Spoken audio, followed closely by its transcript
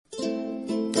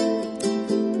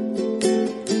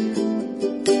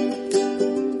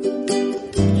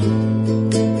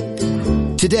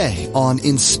today on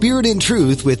In Spirit and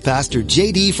Truth with Pastor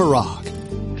J.D.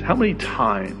 Farag. How many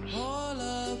times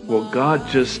will God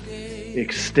just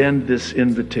extend this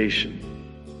invitation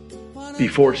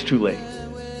before it's too late?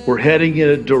 We're heading in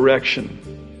a direction,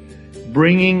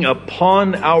 bringing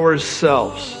upon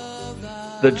ourselves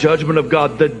the judgment of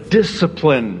God, the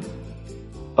discipline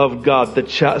of God, the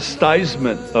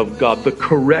chastisement of God, the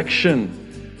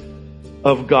correction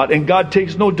of God. And God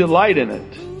takes no delight in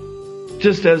it.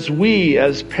 Just as we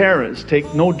as parents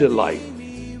take no delight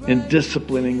in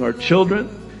disciplining our children.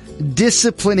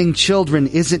 Disciplining children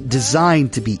isn't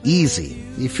designed to be easy.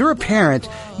 If you're a parent,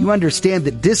 you understand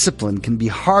that discipline can be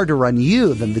harder on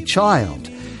you than the child.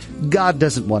 God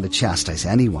doesn't want to chastise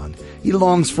anyone. He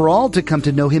longs for all to come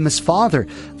to know Him as Father.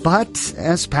 But,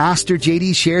 as Pastor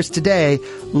J.D. shares today,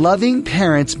 loving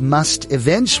parents must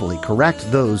eventually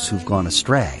correct those who've gone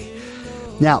astray.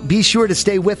 Now, be sure to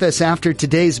stay with us after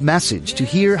today's message to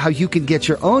hear how you can get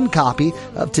your own copy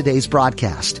of today's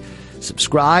broadcast.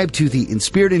 Subscribe to the In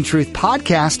Spirit and Truth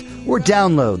podcast or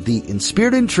download the In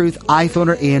Spirit and Truth iPhone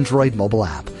or Android mobile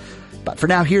app. But for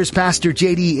now, here's Pastor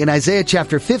J.D. in Isaiah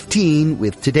chapter 15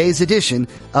 with today's edition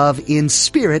of In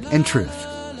Spirit and Truth.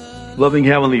 Loving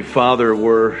Heavenly Father,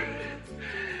 we're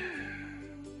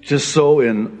just so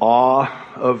in awe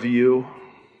of you,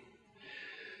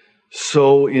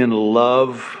 so in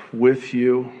love with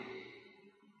you,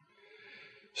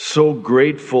 so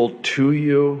grateful to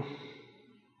you.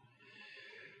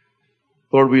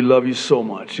 Lord, we love you so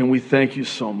much, and we thank you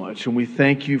so much, and we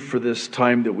thank you for this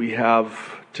time that we have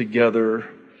together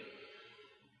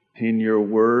in your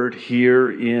word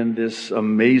here in this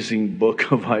amazing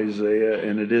book of Isaiah.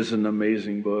 And it is an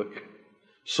amazing book,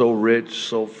 so rich,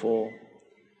 so full.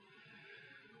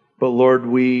 But Lord,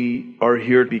 we are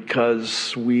here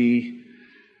because we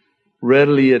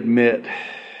readily admit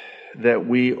that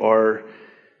we are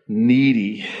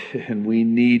needy and we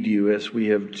need you, as we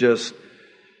have just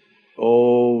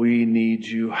we need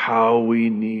you. How we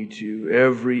need you.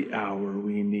 Every hour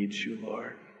we need you,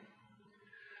 Lord.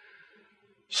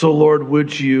 So, Lord,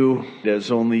 would you,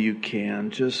 as only you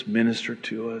can, just minister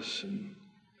to us and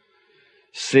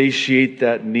satiate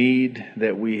that need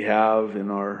that we have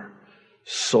in our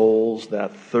souls,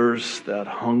 that thirst, that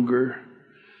hunger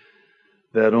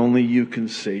that only you can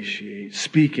satiate.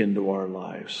 Speak into our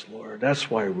lives, Lord. That's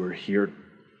why we're here.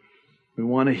 We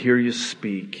want to hear you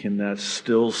speak in that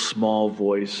still small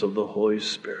voice of the Holy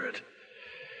Spirit.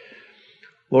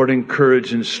 Lord,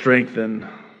 encourage and strengthen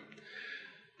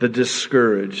the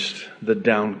discouraged, the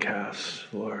downcast,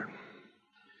 Lord.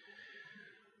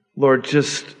 Lord,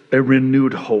 just a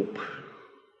renewed hope.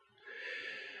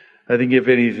 I think if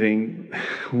anything,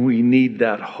 we need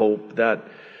that hope, that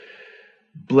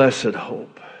blessed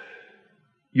hope.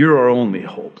 You're our only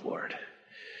hope, Lord.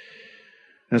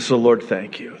 And so, Lord,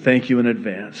 thank you. Thank you in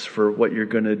advance for what you're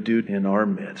going to do in our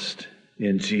midst.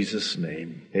 In Jesus'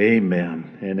 name,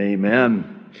 amen and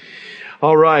amen.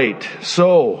 All right,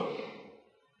 so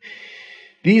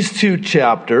these two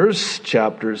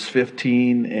chapters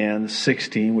 15 and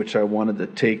 16, which I wanted to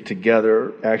take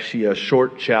together, actually a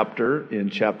short chapter in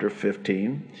chapter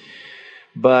 15,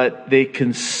 but they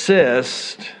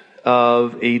consist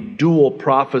of a dual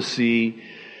prophecy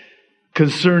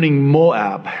concerning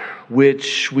Moab,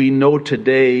 which we know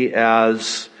today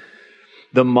as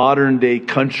the modern-day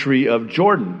country of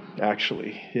Jordan,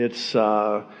 actually. It's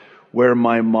where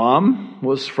my mom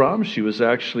was from. She was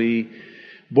actually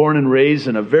born and raised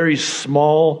in a very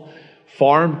small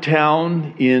farm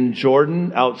town in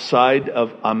Jordan, outside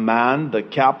of Amman, the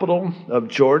capital of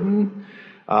Jordan.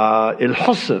 El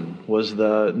Husn was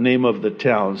the name of the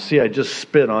town. See, I just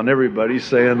spit on everybody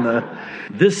saying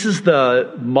this is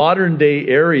the modern-day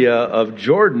area of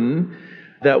Jordan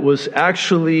that was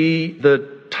actually the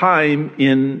time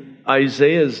in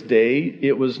Isaiah's day.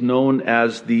 It was known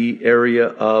as the area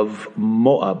of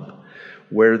Moab,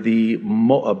 where the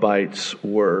Moabites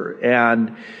were.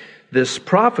 And this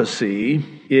prophecy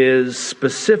is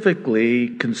specifically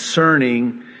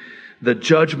concerning the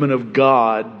judgment of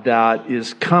God that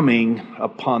is coming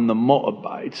upon the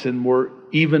Moabites. And we're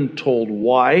even told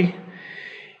why.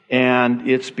 And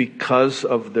it's because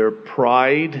of their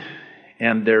pride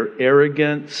and their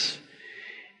arrogance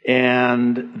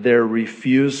and their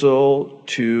refusal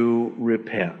to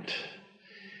repent.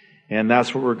 And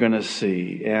that's what we're going to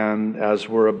see. And as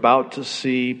we're about to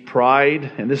see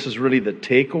pride, and this is really the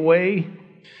takeaway,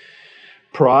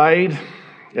 pride,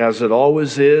 as it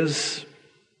always is,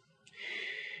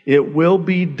 it will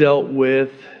be dealt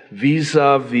with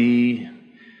vis-a-vis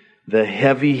the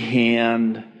heavy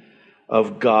hand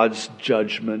of God's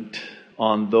judgment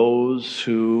on those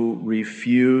who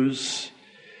refuse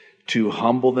to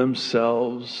humble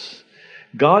themselves.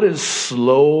 God is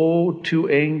slow to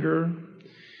anger.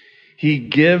 He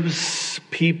gives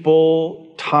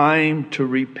people time to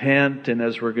repent. And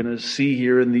as we're going to see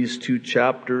here in these 2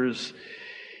 chapters,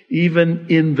 even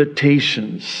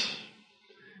invitations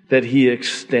that he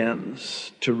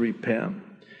extends to repent.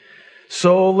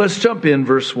 So let's jump in,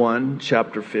 verse 1,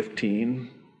 chapter 15.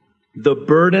 The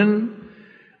burden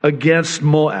against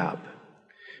Moab.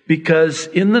 Because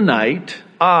in the night,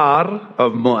 Ar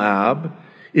of Moab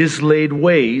is laid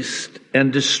waste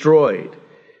and destroyed.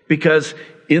 Because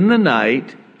in the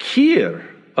night, Kir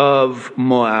of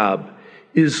Moab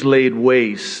is laid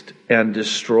waste and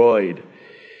destroyed.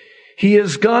 He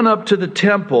has gone up to the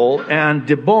temple and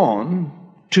Dibon,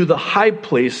 to the high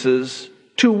places,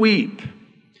 to weep.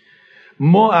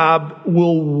 Moab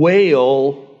will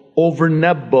wail over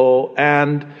Nebo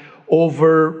and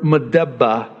over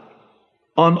Medeba.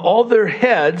 On all their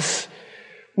heads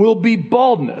will be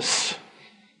baldness.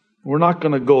 We're not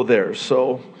going to go there.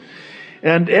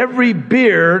 And every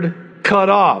beard cut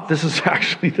off. This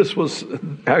was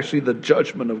actually the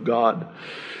judgment of God.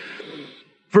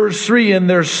 Verse 3, in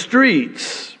their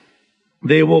streets,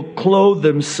 they will clothe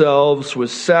themselves with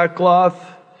sackcloth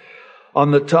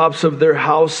on the tops of their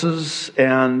houses,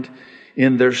 and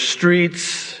in their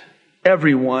streets,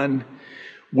 everyone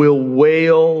will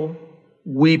wail,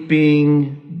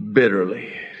 weeping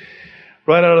bitterly.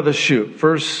 Right out of the chute,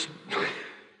 first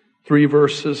 3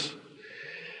 verses,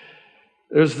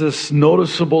 there's this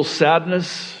noticeable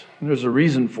sadness. There's a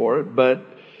reason for it, but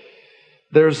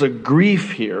there's a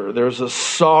grief here. There's a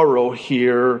sorrow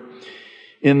here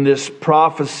in this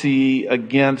prophecy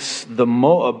against the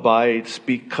Moabites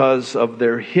because of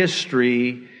their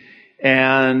history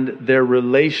and their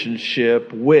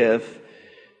relationship with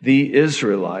the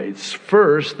Israelites.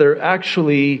 First, they're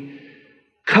actually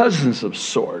cousins of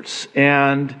sorts,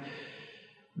 and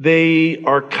they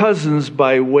are cousins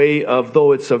by way of,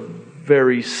 though it's a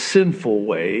very sinful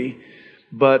way,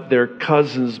 but they're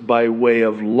cousins by way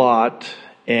of Lot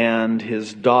and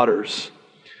his daughters.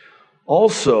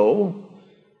 Also,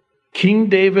 King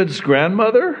David's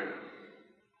grandmother,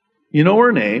 you know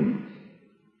her name,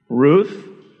 Ruth,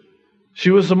 she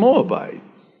was a Moabite.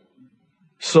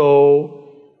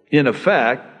 So, in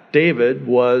effect, David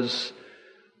was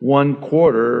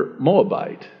 1/4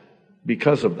 Moabite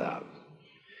because of that.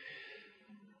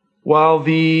 While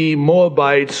the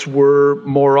Moabites were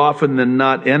more often than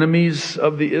not enemies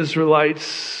of the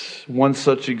Israelites, one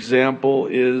such example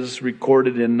is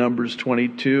recorded in Numbers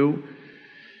 22.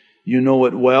 You know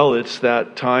it well. It's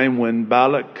that time when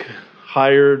Balak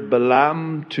hired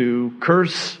Balaam to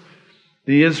curse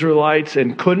the Israelites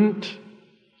and couldn't.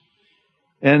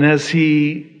 And as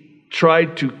he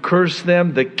tried to curse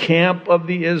them, the camp of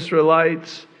the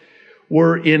Israelites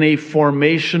were in a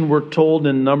formation, we're told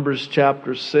in Numbers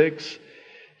chapter 6,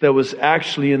 that was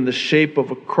actually in the shape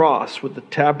of a cross with the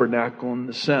tabernacle in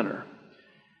the center.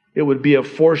 It would be a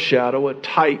foreshadow, a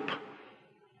type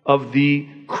of the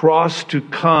cross to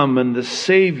come and the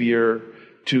Savior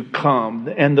to come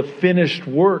and the finished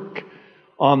work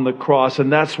on the cross.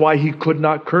 And that's why he could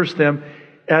not curse them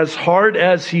as hard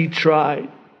as he tried.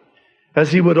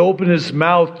 As he would open his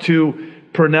mouth to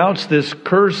pronounce this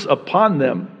curse upon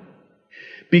them,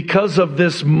 because of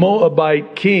this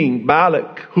Moabite king,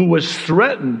 Balak, who was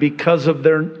threatened because of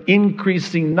their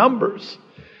increasing numbers.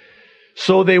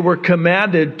 So they were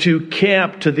commanded to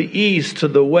camp to the east, to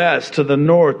the west, to the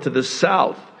north, to the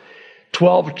south.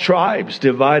 12 tribes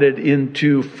divided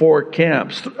into 4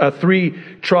 camps, 3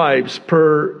 tribes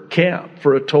per camp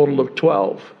for a total of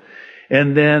 12.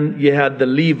 And then you had the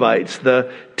Levites,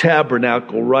 the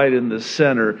tabernacle right in the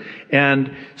center.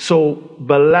 And so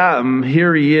Balaam,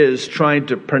 here he is trying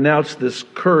to pronounce this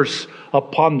curse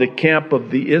upon the camp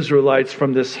of the Israelites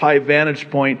from this high vantage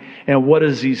point. And what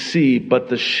does he see but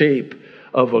the shape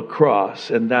of a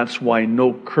cross? And that's why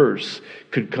no curse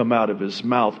could come out of his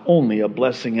mouth, only a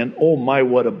blessing. And oh my,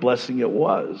 what a blessing it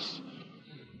was.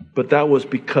 But that was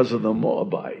because of the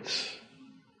Moabites.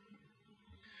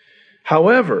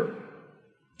 However,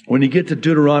 when you get to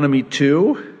Deuteronomy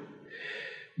 2,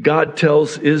 God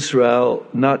tells Israel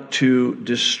not to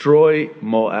destroy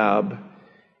Moab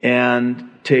and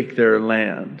take their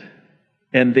land.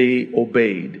 And they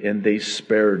obeyed and they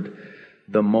spared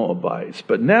the Moabites.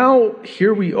 But now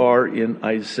here we are in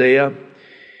Isaiah,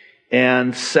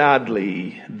 and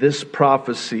sadly, this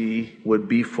prophecy would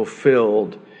be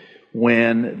fulfilled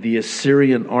when the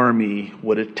Assyrian army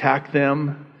would attack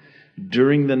them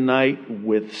during the night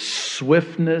with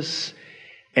swiftness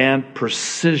and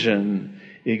precision,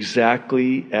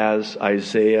 exactly as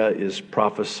Isaiah is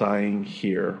prophesying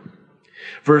here.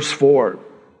 Verse 4,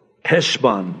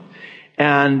 Heshbon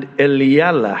and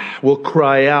Eliyalah will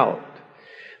cry out.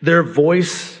 Their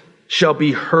voice shall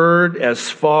be heard as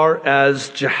far as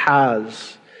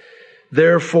Jahaz.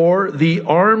 Therefore, the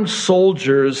armed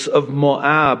soldiers of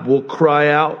Moab will cry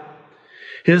out.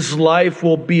 His life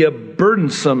will be a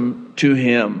burdensome to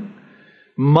him.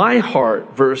 My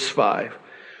heart, verse 5,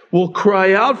 will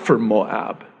cry out for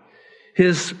Moab.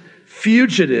 His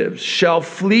fugitives shall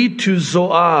flee to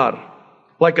Zoar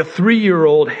like a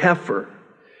 3-year-old heifer.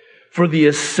 For the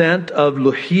ascent of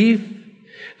Luhith,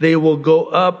 they will go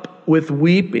up with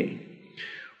weeping.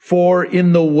 For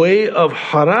in the way of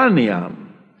Haraniam,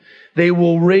 they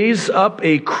will raise up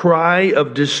a cry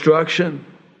of destruction.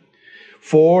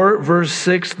 For, verse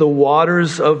 6, the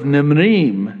waters of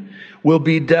Nimrim will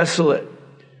be desolate,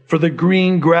 for the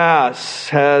green grass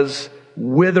has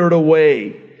withered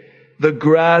away. The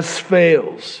grass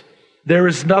fails. There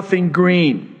is nothing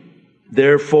green.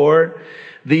 Therefore,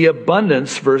 the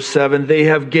abundance, verse 7, they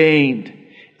have gained,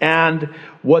 and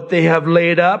what they have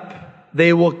laid up,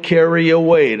 they will carry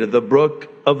away to the brook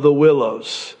of the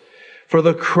willows. For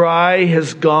the cry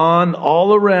has gone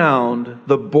all around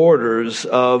the borders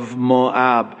of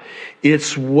Moab.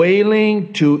 It's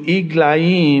wailing to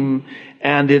Iglaim,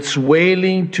 and it's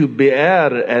wailing to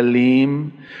Be'er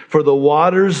Elim. For the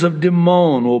waters of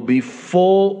Dimon will be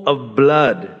full of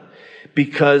blood,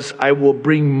 because I will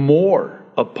bring more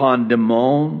upon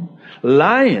Dimon,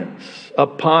 lions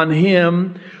upon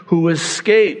him who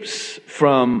escapes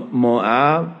from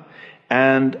Moab,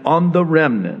 and on the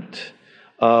remnant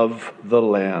of the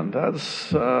land. That's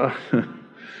the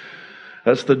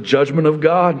judgment of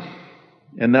God.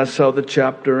 And that's how the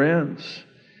chapter ends.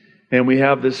 And we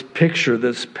have this picture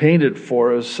that's painted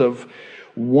for us of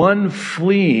one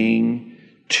fleeing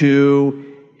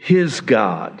to his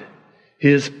God,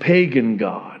 his pagan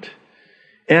God.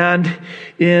 And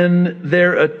in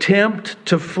their attempt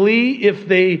to flee, if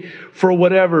they, for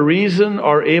whatever reason,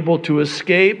 are able to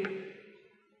escape,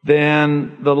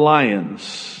 then the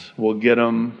lions will get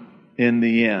them in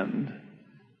the end.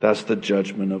 That's the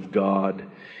judgment of God.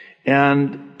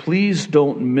 And please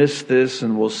don't miss this,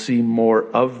 and we'll see more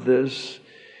of this.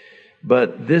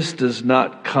 But this does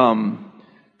not come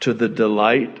to the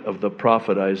delight of the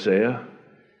prophet Isaiah.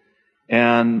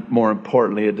 And more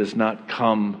importantly, it does not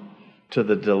come to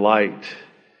the delight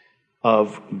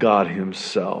of God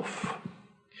himself.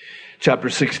 Chapter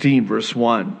 16, verse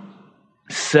 1.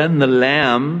 Send the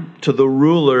lamb to the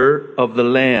ruler of the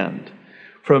land,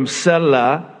 from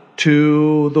Selah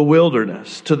to the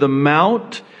wilderness, to the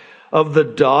mount of the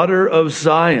daughter of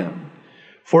Zion.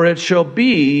 For it shall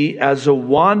be as a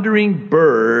wandering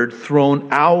bird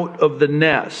thrown out of the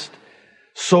nest,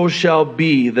 so shall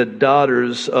be the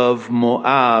daughters of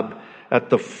Moab at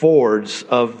the fords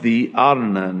of the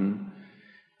Arnon.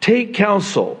 Take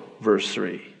counsel, verse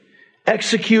 3.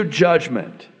 Execute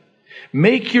judgment.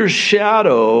 Make your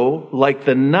shadow like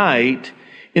the night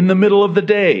in the middle of the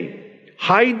day.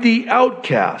 Hide the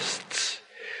outcasts.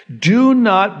 Do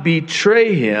not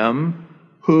betray him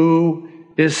who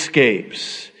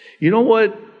escapes. You know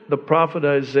what the prophet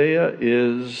Isaiah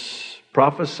is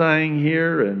prophesying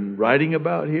here and writing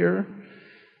about here?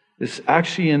 It's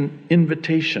actually an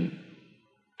invitation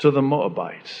to the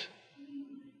Moabites.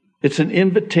 It's an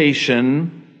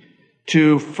invitation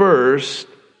to first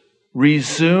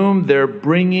resume their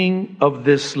bringing of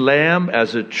this lamb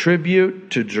as a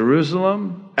tribute to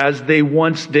Jerusalem, as they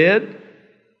once did,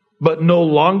 but no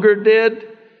longer did,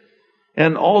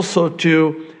 and also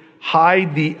to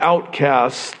hide the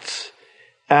outcasts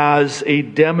as a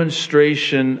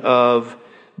demonstration of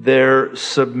their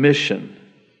submission,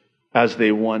 as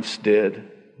they once did.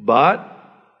 But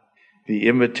the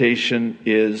invitation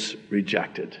is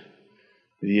rejected.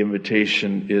 The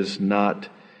invitation is not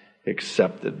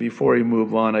accepted. Before we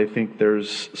move on, I think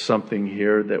there's something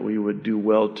here that we would do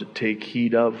well to take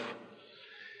heed of.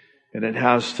 And it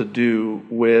has to do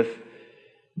with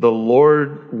the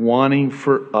Lord wanting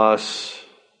for us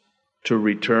to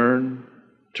return,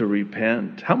 to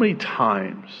repent. How many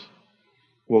times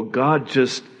will God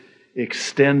just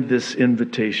extend this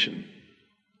invitation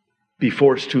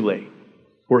before it's too late?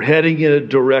 We're heading in a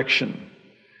direction,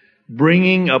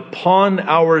 bringing upon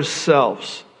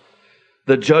ourselves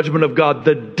the judgment of God,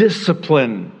 the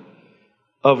discipline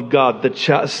of God, the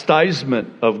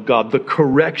chastisement of God, the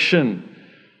correction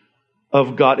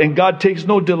of God. And God takes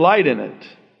no delight in it.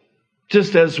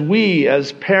 Just as we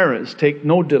as parents take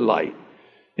no delight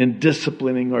in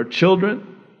disciplining our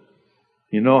children.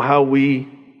 You know how we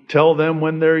tell them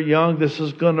when they're young, this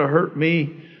is going to hurt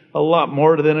me a lot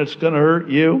more than it's going to hurt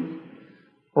you?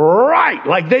 Right,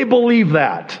 like they believe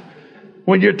that.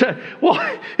 When you're well,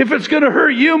 if it's going to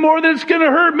hurt you more than it's going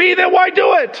to hurt me, then why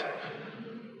do it?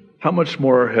 How much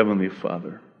more our Heavenly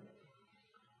Father?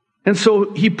 And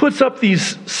so he puts up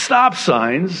these stop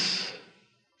signs,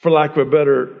 for lack of a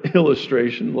better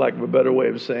illustration, lack of a better way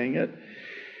of saying it.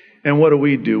 And what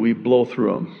do? We blow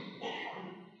through them.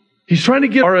 He's trying to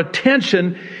get our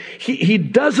attention. He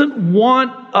doesn't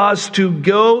want us to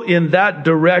go in that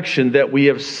direction that we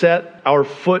have set our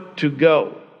foot to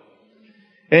go.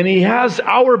 And he has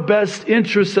our best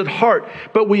interests at heart.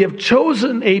 But we have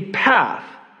chosen a path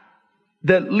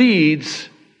that leads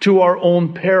to our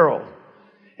own peril.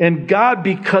 And God,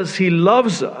 because he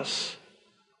loves us,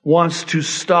 wants to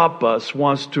stop us,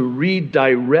 wants to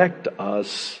redirect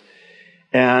us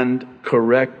and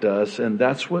correct us. And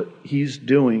that's what he's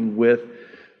doing with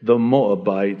the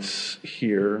Moabites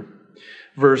here.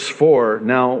 Verse 4.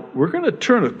 Now, we're going to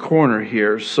turn a corner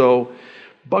here, so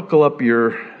buckle up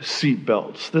your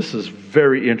seatbelts. This is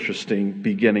very interesting,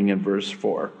 beginning in verse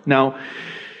 4. Now,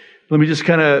 let me just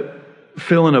kind of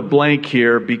fill in a blank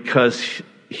here, because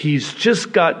he's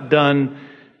just got done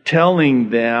telling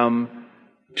them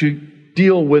to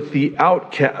deal with the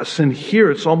outcasts. And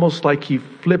here it's almost like he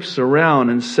flips around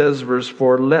and says, verse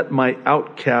 4, let my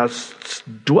outcasts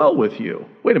dwell with you.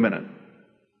 Wait a minute.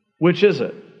 Which is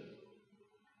it?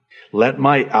 Let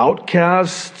my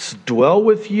outcasts dwell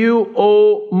with you,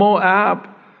 O Moab.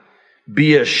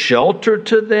 Be a shelter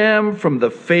to them from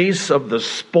the face of the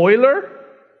spoiler.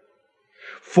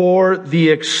 For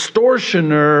the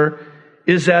extortioner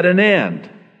is at an end.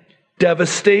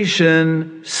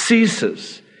 Devastation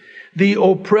ceases. The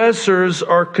oppressors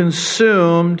are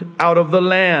consumed out of the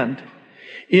land.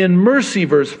 In mercy,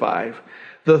 verse 5,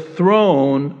 the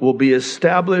throne will be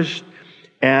established,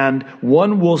 and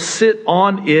one will sit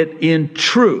on it in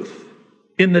truth,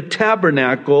 in the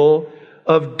tabernacle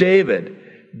of David,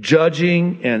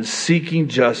 judging and seeking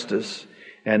justice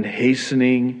and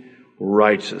hastening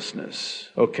righteousness.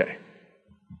 Okay.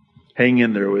 Hang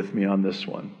in there with me on this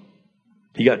one.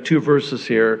 You got two verses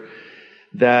here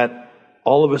that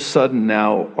all of a sudden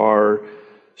now are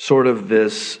sort of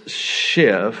this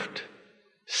shift,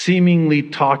 seemingly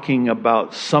talking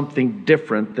about something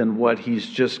different than what he's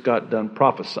just got done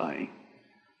prophesying.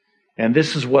 And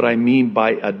this is what I mean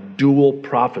by a dual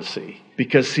prophecy.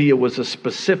 Because, see, it was a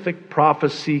specific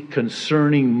prophecy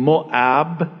concerning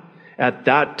Moab at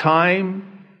that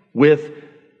time, with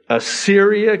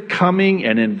Assyria coming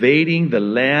and invading the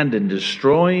land and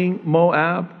destroying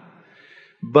Moab.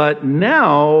 But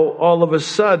now, all of a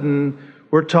sudden,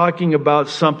 we're talking about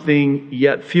something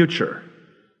yet future.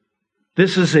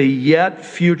 This is a yet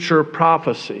future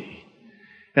prophecy.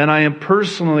 And I am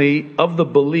personally of the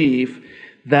belief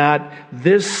that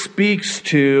this speaks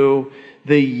to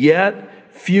the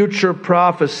yet future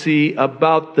prophecy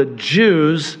about the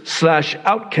Jews /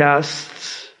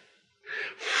 outcasts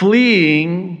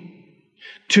fleeing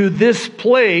to this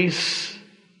place,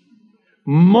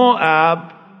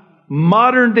 Moab,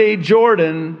 modern day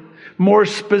Jordan, more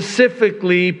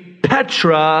specifically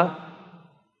Petra,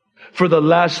 for the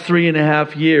last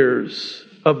 3.5 years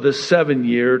of the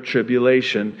 7-year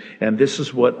tribulation. And this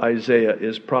is what Isaiah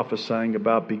is prophesying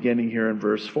about beginning here in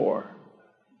verse 4.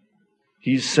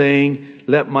 He's saying,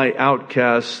 let my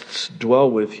outcasts dwell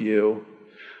with you.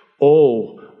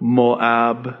 O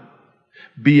Moab,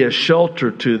 be a shelter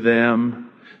to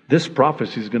them. This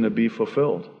prophecy is going to be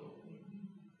fulfilled.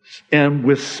 And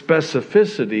with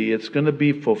specificity, it's going to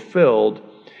be fulfilled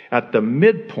at the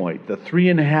midpoint, the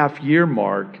 3.5-year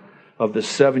mark of the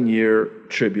 7-year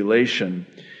tribulation.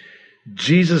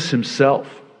 Jesus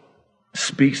himself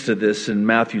speaks to this in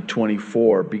Matthew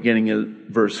 24, beginning in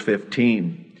verse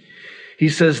 15. He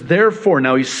says, therefore,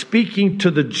 now he's speaking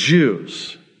to the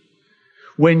Jews,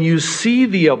 when you see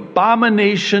the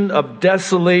abomination of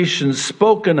desolation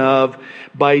spoken of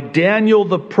by Daniel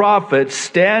the prophet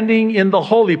standing in the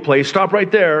holy place, stop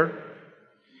right there.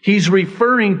 He's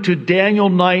referring to Daniel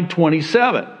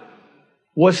 9:27.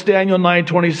 What's Daniel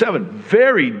 9:27?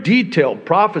 Very detailed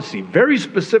prophecy, very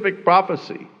specific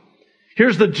prophecy.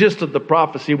 Here's the gist of the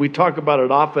prophecy. We talk about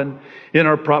it often in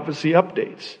our prophecy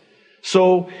updates.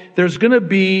 So there's going to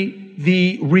be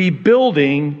the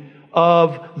rebuilding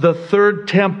of the third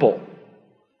temple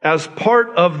as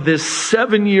part of this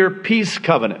 7-year peace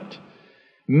covenant.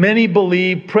 Many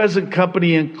believe, present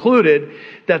company included,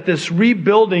 that this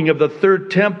rebuilding of the third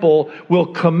temple will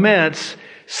commence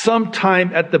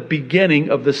sometime at the beginning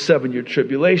of the 7-year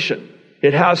tribulation.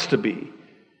 It has to be.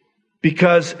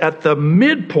 Because at the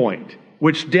midpoint,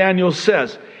 which Daniel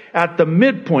says, at the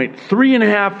midpoint,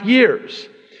 3.5 years,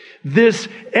 this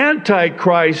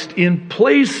Antichrist in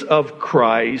place of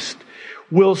Christ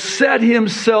will set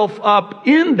himself up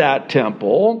in that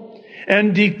temple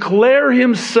and declare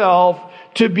himself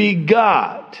to be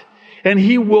God. And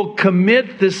he will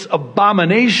commit this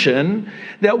abomination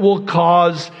that will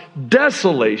cause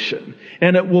desolation.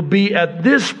 And it will be at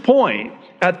this point,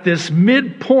 at this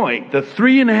midpoint, the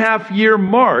 3.5-year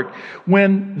mark,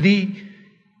 when the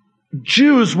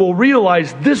Jews will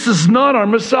realize this is not our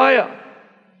Messiah.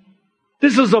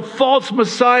 This is a false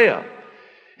Messiah.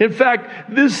 In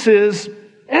fact, this is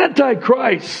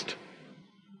Antichrist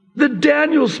that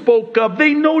Daniel spoke of.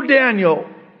 They know Daniel.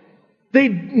 They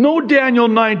know Daniel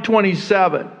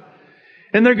 9:27.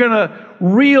 And they're going to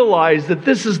realize that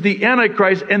this is the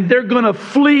Antichrist, and they're going to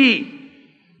flee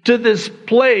to this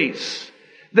place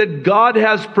that God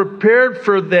has prepared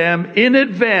for them in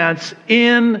advance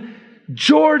in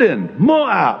Jordan,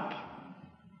 Moab.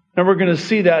 And we're going to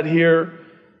see that here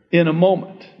in a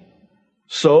moment.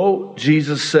 So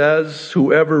Jesus says,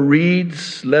 whoever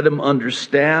reads, let him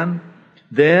understand.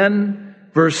 Then,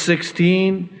 verse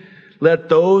 16, let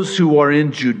those who are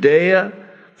in Judea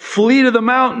flee to the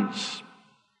mountains.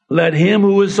 Let him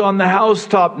who is on the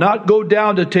housetop not go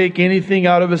down to take anything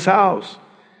out of his house.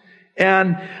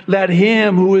 And let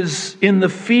him who is in the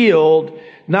field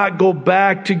not go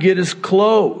back to get his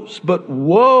clothes. But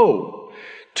woe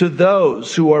to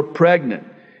those who are pregnant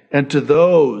and to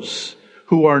those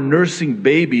who are nursing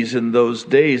babies in those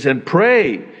days. And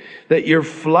pray that your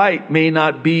flight may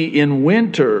not be in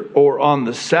winter or on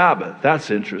the Sabbath.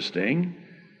 That's interesting,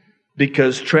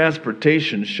 because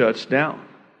transportation shuts down.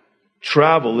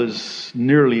 Travel is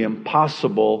nearly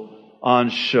impossible on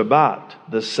Shabbat,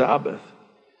 the Sabbath.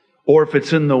 Or if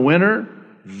it's in the winter,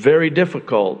 very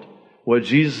difficult. What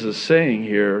Jesus is saying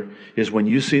here is, when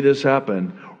you see this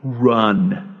happen,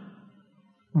 run.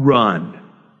 Run.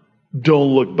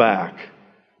 Don't look back.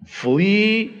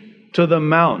 Flee to the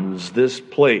mountains, this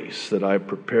place that I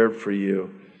prepared for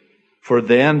you. For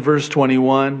then, verse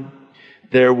 21,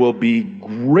 there will be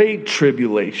great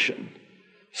tribulation,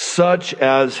 such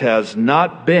as has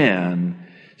not been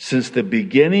since the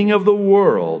beginning of the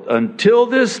world until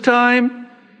this time,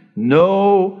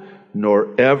 no,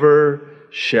 nor ever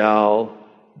shall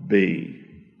be.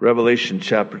 Revelation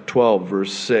chapter 12,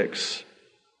 verse 6.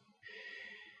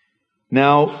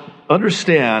 Now,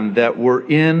 understand that we're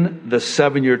in the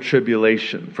 7-year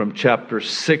tribulation from chapter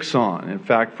 6 on. In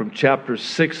fact, from chapter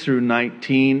 6 through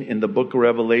 19 in the book of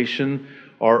Revelation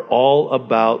are all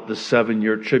about the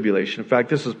 7-year tribulation. In fact,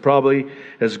 this is probably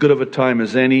as good of a time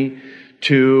as any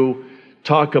to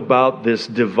talk about this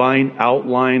divine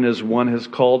outline, as one has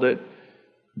called it,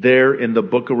 there in the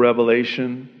book of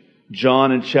Revelation.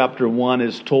 John in chapter 1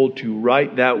 is told to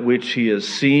write that which he has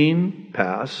seen,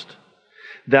 past,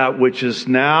 that which is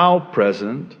now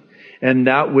present, and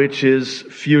that which is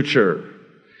future.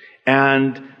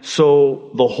 And so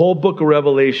the whole book of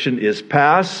Revelation is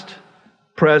past,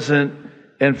 present,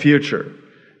 and future.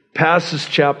 Past is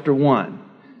chapter 1.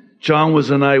 John was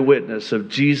an eyewitness of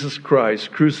Jesus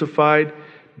Christ, crucified,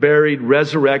 buried,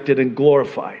 resurrected, and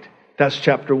glorified. That's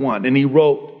chapter 1. And he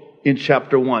wrote in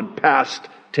chapter 1, past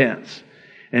tense.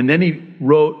 And then he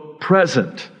wrote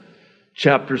present,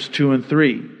 chapters 2 and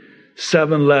 3.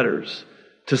 7 letters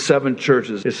to 7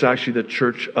 churches. It's actually the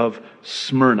church of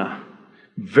Smyrna.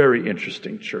 Very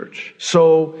interesting church.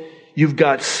 So you've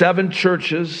got 7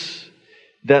 churches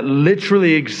that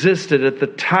literally existed at the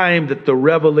time that the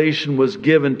revelation was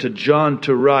given to John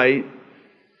to write.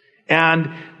 And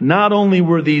not only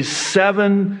were these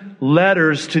 7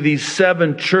 letters to these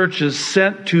 7 churches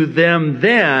sent to them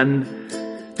then,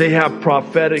 they have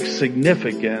prophetic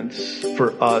significance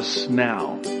for us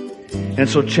now. And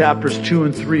so chapters 2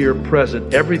 and 3 are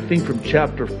present. Everything from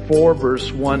chapter 4,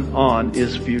 verse 1 on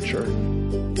is future.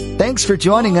 Thanks for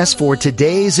joining us for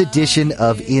today's edition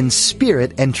of In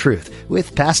Spirit and Truth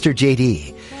with Pastor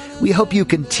JD. We hope you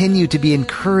continue to be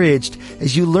encouraged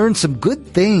as you learn some good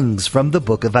things from the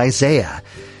book of Isaiah.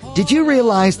 Did you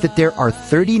realize that there are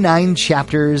 39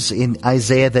 chapters in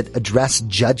Isaiah that address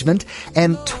judgment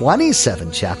and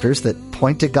 27 chapters that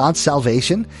point to God's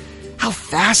salvation? How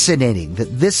fascinating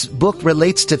that this book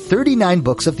relates to 39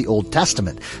 books of the Old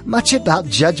Testament, much about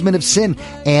judgment of sin,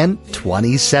 and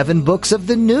 27 books of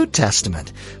the New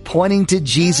Testament, pointing to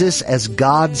Jesus as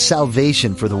God's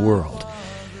salvation for the world.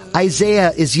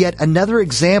 Isaiah is yet another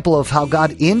example of how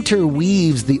God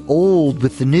interweaves the old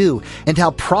with the new, and how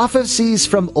prophecies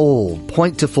from old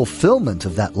point to fulfillment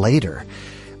of that later.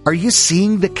 Are you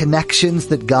seeing the connections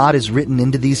that God has written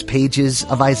into these pages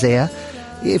of Isaiah?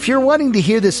 If you're wanting to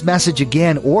hear this message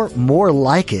again or more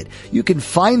like it, you can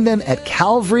find them at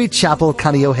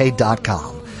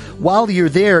CalvaryChapelKaneohe.com. While you're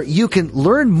there, you can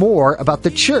learn more about the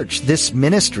church this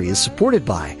ministry is supported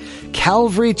by,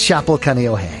 Calvary Chapel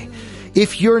Kaneohe.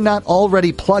 If you're not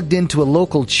already plugged into a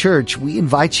local church, we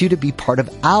invite you to be part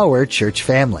of our church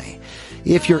family.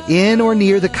 If you're in or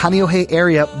near the Kaneohe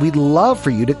area, we'd love for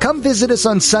you to come visit us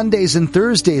on Sundays and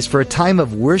Thursdays for a time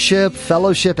of worship,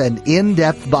 fellowship, and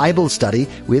in-depth Bible study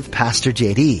with Pastor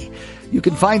JD. You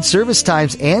can find service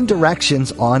times and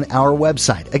directions on our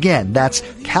website. Again, that's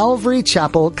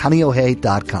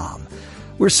calvarychapelkaneohe.com.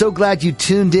 We're so glad you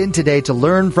tuned in today to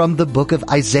learn from the book of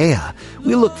Isaiah.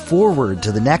 We look forward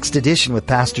to the next edition with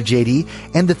Pastor JD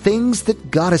and the things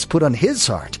that God has put on his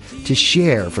heart to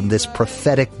share from this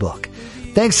prophetic book.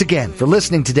 Thanks again for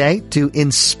listening today to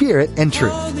In Spirit and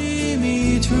Truth.